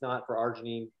 maybe it's not for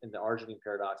arginine and the arginine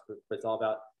paradox, but it's all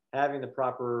about having the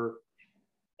proper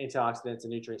antioxidants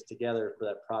and nutrients together for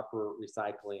that proper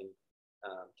recycling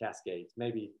cascade.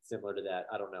 Maybe similar to that.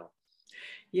 I don't know.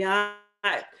 Yeah,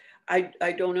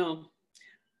 I don't know.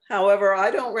 However,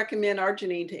 I don't recommend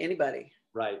arginine to anybody.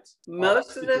 Right.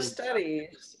 Most of the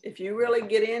studies, if you really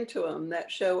get into them,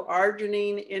 that show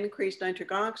arginine increased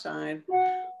nitric oxide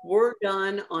were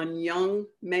done on young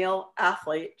male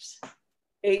athletes,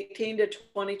 18 to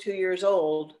 22 years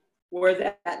old, where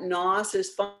that NOS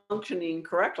is functioning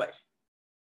correctly.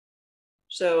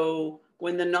 So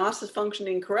when the NOS is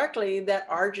functioning correctly, that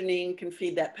arginine can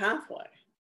feed that pathway.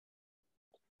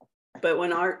 But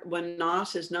when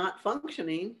NOS is not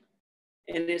functioning,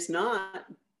 and it's not,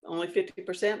 only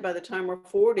 50% by the time we're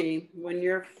 40, when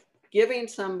you're giving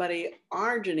somebody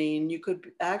arginine, you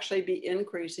could actually be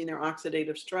increasing their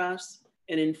oxidative stress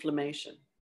and inflammation.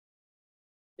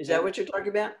 Is that what you're talking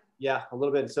about? Yeah, a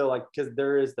little bit. So like, because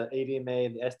there is the ADMA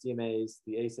and the SDMAs,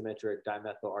 the asymmetric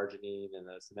dimethylarginine and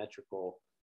the symmetrical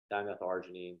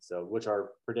dimethylarginine, so which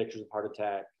are predictors of heart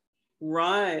attack.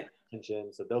 Right.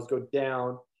 Tension. So those go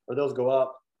down or those go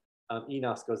up.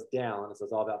 eNOS goes down. So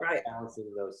it's all about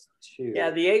balancing those two. Yeah,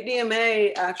 the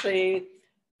ADMA actually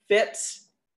fits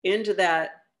into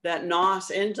that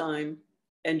NOS enzyme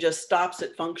and just stops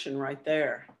it function right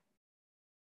there.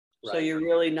 Right. So you're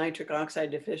really nitric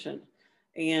oxide deficient.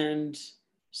 And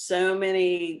so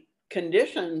many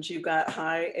conditions, you've got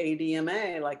high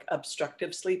ADMA, like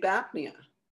obstructive sleep apnea,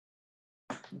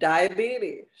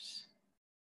 diabetes,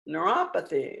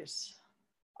 neuropathies.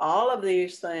 All of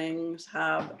these things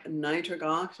have nitric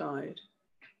oxide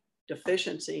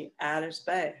deficiency at its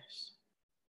base.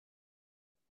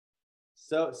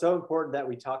 So important that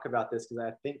we talk about this, because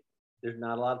I think there's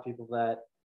not a lot of people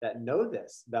that know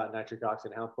this about nitric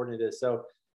oxide and how important it is. So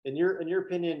in your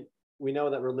opinion, we know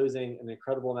that we're losing an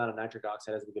incredible amount of nitric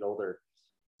oxide as we get older.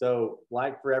 So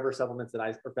like forever supplements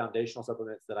or foundational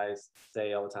supplements that I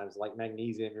say all the time, like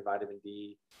magnesium, your vitamin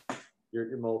D,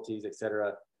 your multis,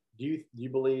 etc. Do you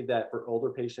believe that for older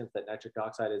patients that nitric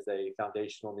oxide is a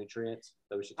foundational nutrient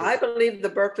that we should take? I believe the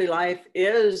Berkeley Life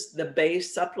is the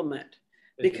base supplement,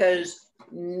 because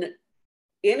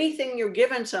anything you're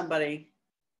giving somebody,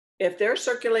 if their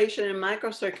circulation and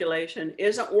microcirculation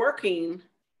isn't working,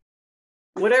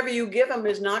 whatever you give them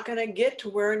is not going to get to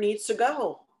where it needs to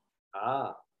go.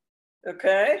 Ah.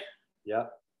 Okay.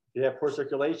 Yep. If you have poor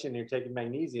circulation, you're taking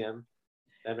magnesium,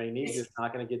 that magnesium is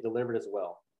not going to get delivered as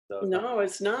well. So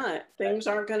it's not. Things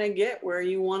aren't going to get where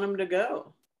you want them to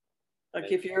go. Like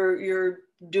if you're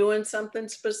doing something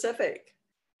specific,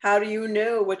 how do you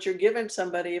know what you're giving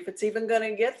somebody if it's even going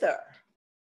to get there?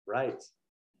 Right.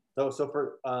 So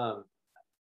for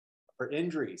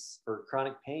injuries, for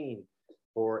chronic pain,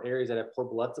 for areas that have poor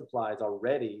blood supplies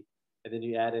already, and then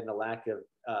you add in the lack of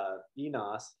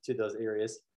eNOS to those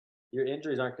areas, your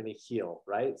injuries aren't going to heal,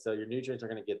 right? So your nutrients are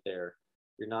going to get there.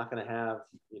 You're not going to have,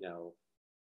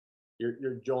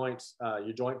 your joints,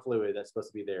 your joint fluid that's supposed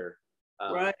to be there.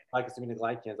 Right.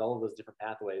 Glycosaminoglycans, all of those different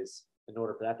pathways in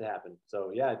order for that to happen. So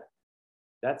yeah,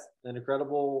 that's an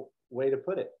incredible way to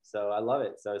put it. So I love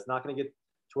it. So it's not going to get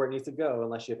to where it needs to go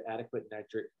unless you have adequate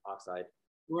nitric oxide.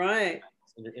 Right.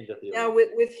 In your endothelium. Now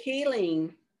with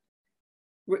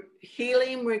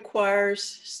healing requires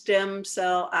stem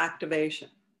cell activation.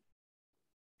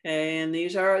 Okay, and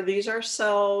these are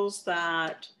cells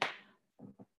that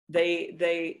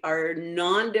they are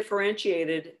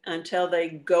non-differentiated until they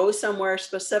go somewhere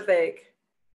specific.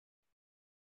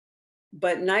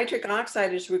 But nitric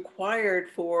oxide is required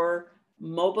for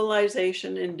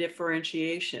mobilization and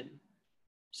differentiation.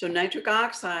 So nitric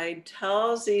oxide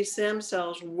tells these stem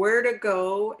cells where to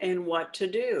go and what to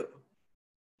do.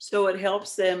 So it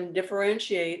helps them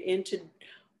differentiate into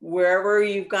wherever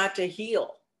you've got to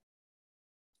heal.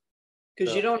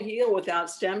 Because you don't heal without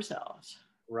stem cells.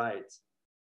 Right.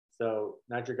 So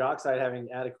nitric oxide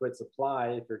having adequate supply,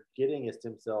 if you're getting a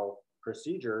stem cell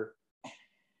procedure,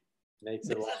 makes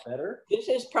it a lot better. This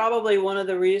is probably one of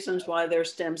the reasons why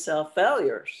there's stem cell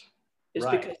failures, is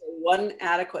Right. because there wasn't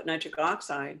adequate nitric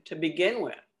oxide to begin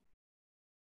with.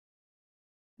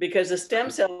 Because the stem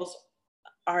cells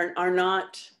are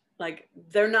not, like,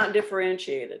 they're not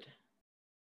differentiated.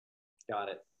 Got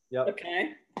it. Yep.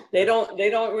 Okay. They don't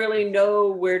really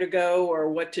know where to go or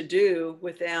what to do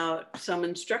without some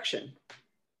instruction.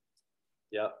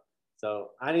 Yep.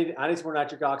 So I need some more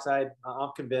nitric oxide.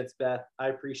 I'm convinced, Beth. I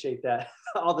appreciate that.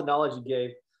 All the knowledge you gave.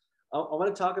 I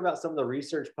want to talk about some of the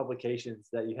research publications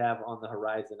that you have on the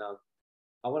horizon.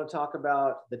 I want to talk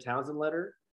about the Townsend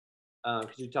letter.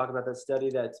 Could you talk about that study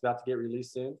that's about to get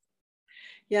released soon?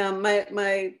 Yeah,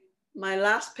 my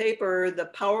last paper, The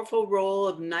Powerful Role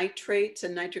of Nitrates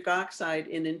and Nitric Oxide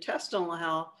in Intestinal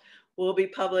Health, will be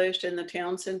published in the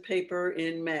Townsend paper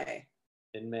in May.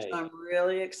 In May. So I'm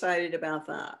really excited about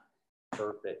that.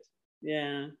 Perfect.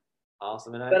 Yeah.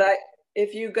 Awesome.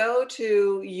 If you go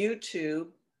to YouTube,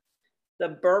 the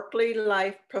Berkeley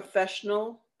Life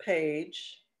Professional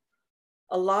page,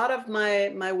 a lot of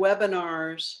my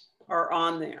webinars are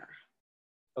on there.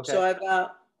 Okay. So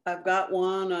I've got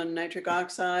one on nitric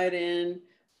oxide in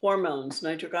hormones,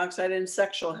 nitric oxide in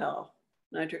sexual health,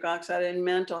 nitric oxide in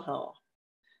mental health,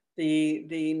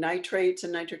 the nitrates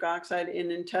and nitric oxide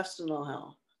in intestinal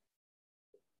health.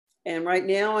 And right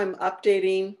now I'm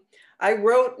updating. I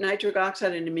wrote nitric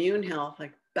oxide in immune health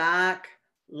like back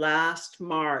last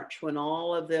March when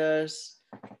all of this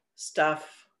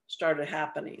stuff started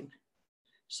happening.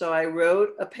 So I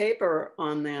wrote a paper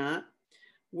on that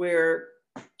where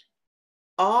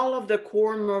all of the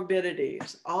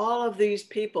comorbidities, all of these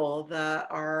people that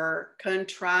are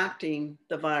contracting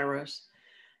the virus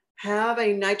have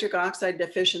a nitric oxide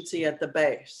deficiency at the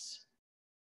base.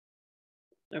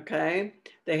 Okay,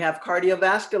 they have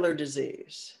cardiovascular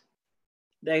disease.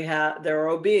 They're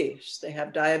obese. They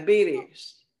have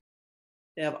diabetes.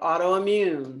 They have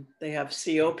autoimmune. They have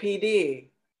COPD.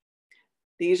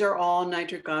 These are all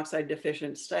nitric oxide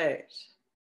deficient states.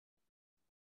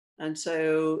 And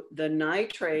so the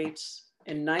nitrates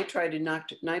and nitrite and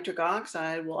nitric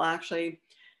oxide will actually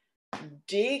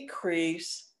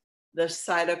decrease the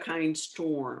cytokine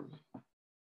storm.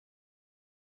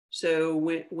 So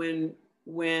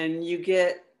when you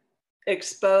get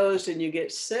exposed and you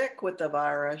get sick with the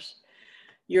virus,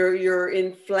 your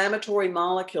inflammatory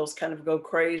molecules kind of go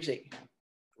crazy.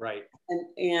 Right.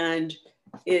 And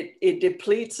it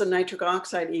depletes the nitric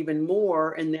oxide even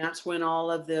more. And that's when all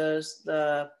of this,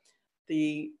 the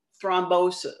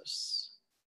thrombosis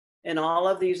and all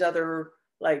of these other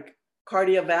like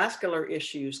cardiovascular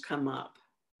issues come up.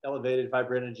 Elevated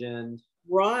fibrinogen.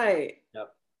 Right.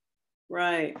 Yep.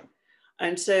 Right.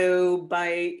 And so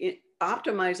by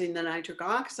optimizing the nitric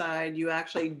oxide, you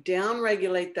actually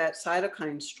downregulate that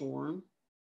cytokine storm.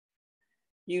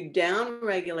 You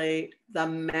downregulate the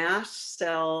mast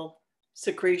cell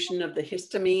secretion of the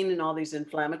histamine and all these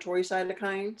inflammatory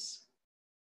cytokines.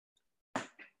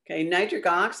 Okay, nitric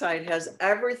oxide has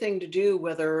everything to do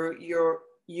whether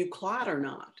you clot or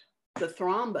not, the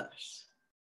thrombus.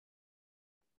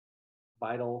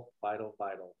 Vital, vital,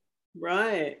 vital.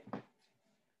 Right.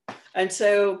 And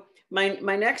so my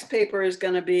next paper is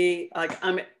going to be like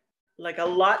a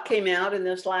lot came out in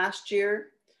this last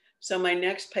year. So my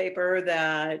next paper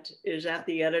that is at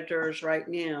the editors right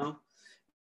now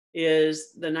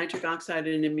is the nitric oxide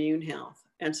in immune health.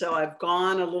 And so I've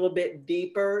gone a little bit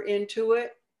deeper into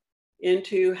it,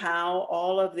 into how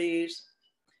all of these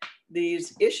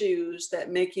issues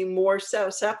that make you more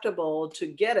susceptible to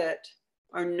get it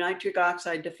are nitric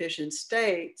oxide deficient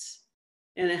states,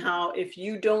 and how if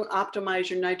you don't optimize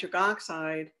your nitric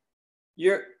oxide,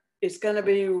 it's going to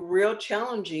be real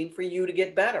challenging for you to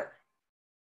get better.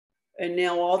 And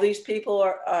now all these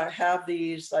people have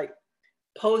these like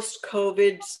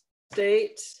post-COVID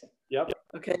states. Yep.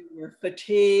 Okay, they're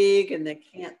fatigued and they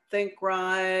can't think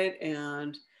right,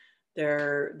 and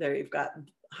they've got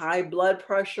high blood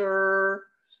pressure,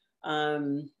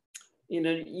 you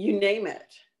name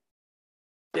it.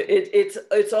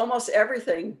 It's almost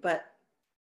everything, but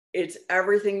it's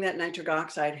everything that nitric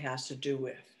oxide has to do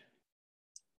with.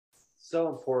 So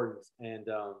important. And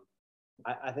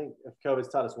I think if COVID's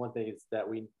taught us one thing, it's that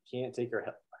we can't take our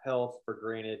health for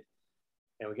granted,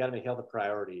 and we got to make health a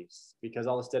priority, because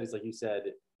all the studies, like you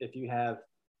said, if you have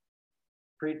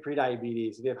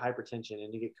pre-diabetes, if you have hypertension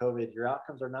and you get COVID, your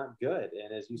outcomes are not good.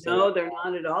 And as you said, no, they're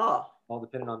not at all. All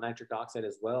dependent on nitric oxide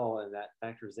as well, and that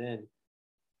factors in.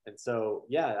 And so,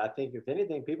 yeah, I think if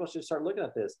anything, people should start looking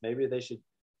at this. Maybe they should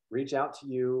reach out to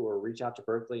you or reach out to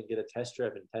Berkeley and get a test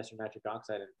strip and test your nitric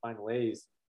oxide and find ways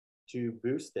to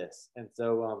boost this. And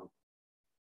so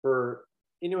for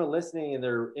anyone listening and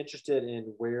they're interested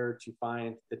in where to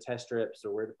find the test strips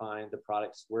or where to find the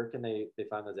products, where can they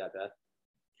find those at, Beth?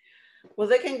 Well,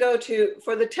 they can go to,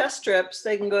 for the test strips,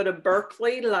 they can go to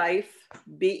Berkeley Life,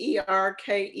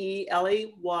 BERKELEY,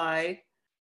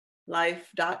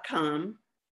 life.com.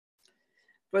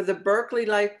 For the Berkeley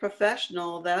Life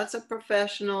Professional, that's a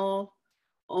professional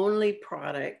only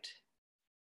product.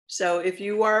 So if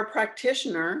you are a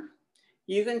practitioner,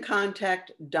 you can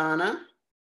contact Donna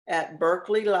at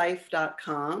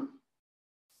berkeleylife.com,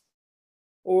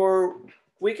 or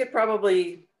we could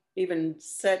probably even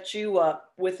set you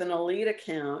up with an elite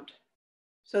account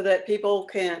so that people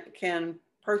can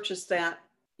purchase that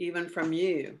even from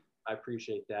you. I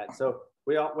appreciate that. So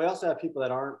we also have people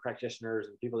that aren't practitioners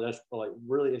and people that are like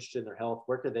really interested in their health.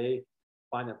 Where could they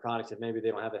find their products if maybe they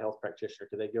don't have a health practitioner?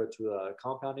 Could they go to a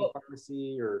compounding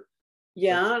pharmacy or?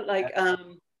 Yeah, like a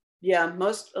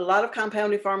lot of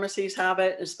compounding pharmacies have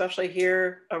it, especially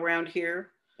around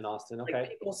here. In Austin, okay. Like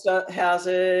People has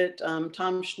it.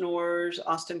 Tom Schnorr's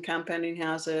Austin Compounding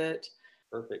has it.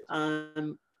 Perfect.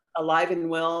 Alive and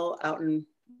Well out in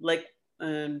Lake,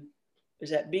 is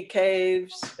that Bee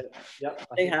Caves? Yep.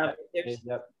 They have it.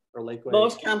 Yep. Or Lakewood.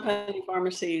 Most compounding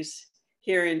pharmacies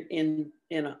here in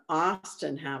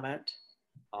Austin have it.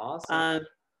 Awesome.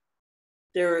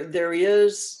 There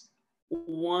is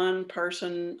one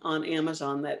person on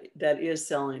Amazon that is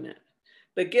selling it.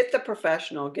 But get the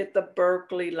professional, get the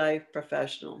Berkeley Life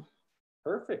Professional.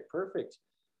 Perfect.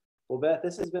 Well, Beth,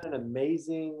 this has been an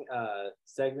amazing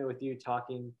segment with you,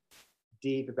 talking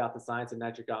deep about the science of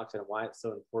nitric oxide and why it's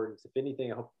so important. If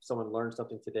anything, I hope someone learned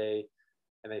something today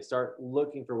and they start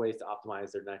looking for ways to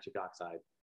optimize their nitric oxide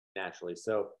naturally.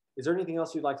 So is there anything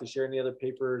else you'd like to share? Any other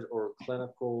papers or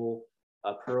clinical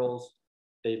pearls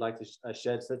they'd like to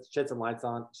shed some light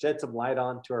on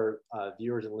to our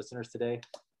viewers and listeners today?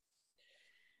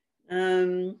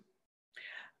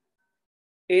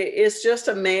 It's just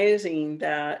amazing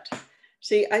that,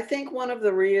 I think one of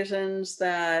the reasons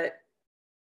that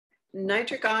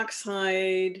nitric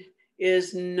oxide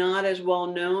is not as well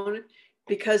known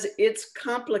because it's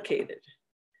complicated,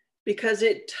 because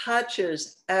it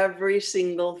touches every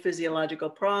single physiological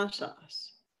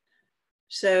process.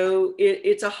 So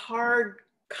it's a hard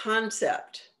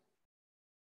concept,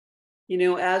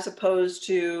 as opposed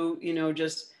to,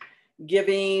 just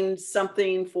giving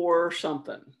something for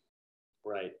something.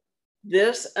 Right.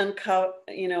 This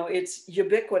it's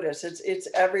ubiquitous. It's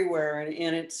everywhere,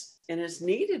 and it's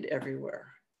needed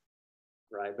everywhere.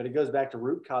 Right, but it goes back to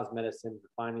root cause medicine,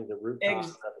 finding the root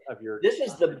cause of your. This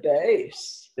is the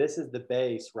base. This is the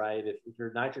base, right? If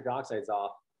your nitric oxide's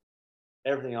off,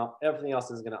 everything else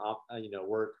is going to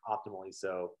work optimally.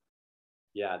 So,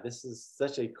 yeah, this is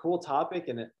such a cool topic,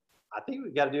 and I think we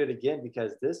got to do it again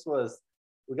because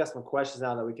we got some questions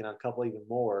now that we can uncouple even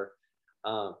more.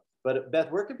 But Beth,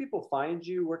 where can people find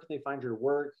you? Where can they find your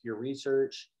work, your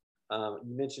research? You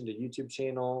mentioned a YouTube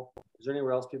channel. Is there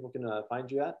anywhere else people can find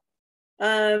you at?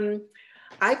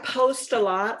 I post a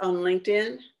lot on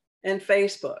LinkedIn and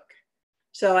Facebook.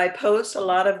 So I post a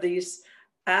lot of these,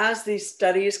 as these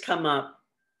studies come up,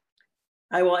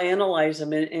 I will analyze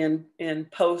them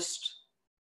and post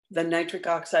the nitric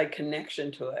oxide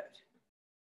connection to it.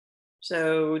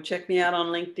 So check me out on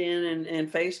LinkedIn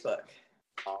and Facebook.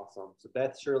 Awesome. So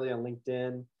Beth Shirley on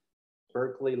LinkedIn,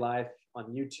 Berkeley Life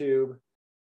on YouTube.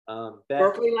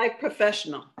 Berkeley Life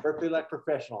Professional. Berkeley Life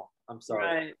Professional. I'm sorry.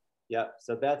 Right. Yep.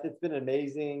 So Beth, it's been an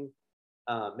amazing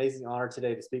honor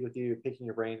today to speak with you, picking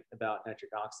your brain about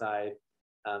nitric oxide.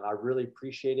 I really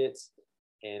appreciate it.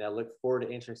 And I look forward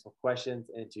to answering some questions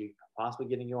and to possibly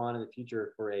getting you on in the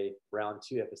future for a round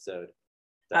 2 episode.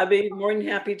 So, I'd be more than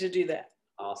happy to do that.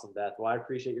 Awesome, Beth. Well, I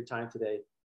appreciate your time today.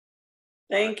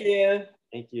 Thank you.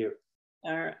 Thank you.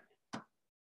 All right.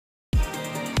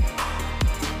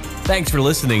 Thanks for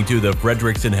listening to the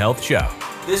Frederickson Health Show.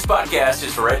 This podcast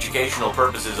is for educational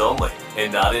purposes only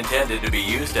and not intended to be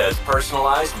used as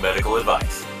personalized medical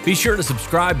advice. Be sure to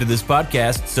subscribe to this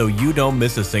podcast so you don't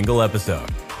miss a single episode.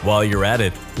 While you're at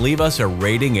it, leave us a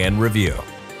rating and review.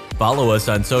 Follow us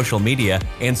on social media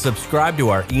and subscribe to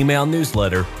our email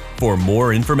newsletter for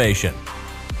more information.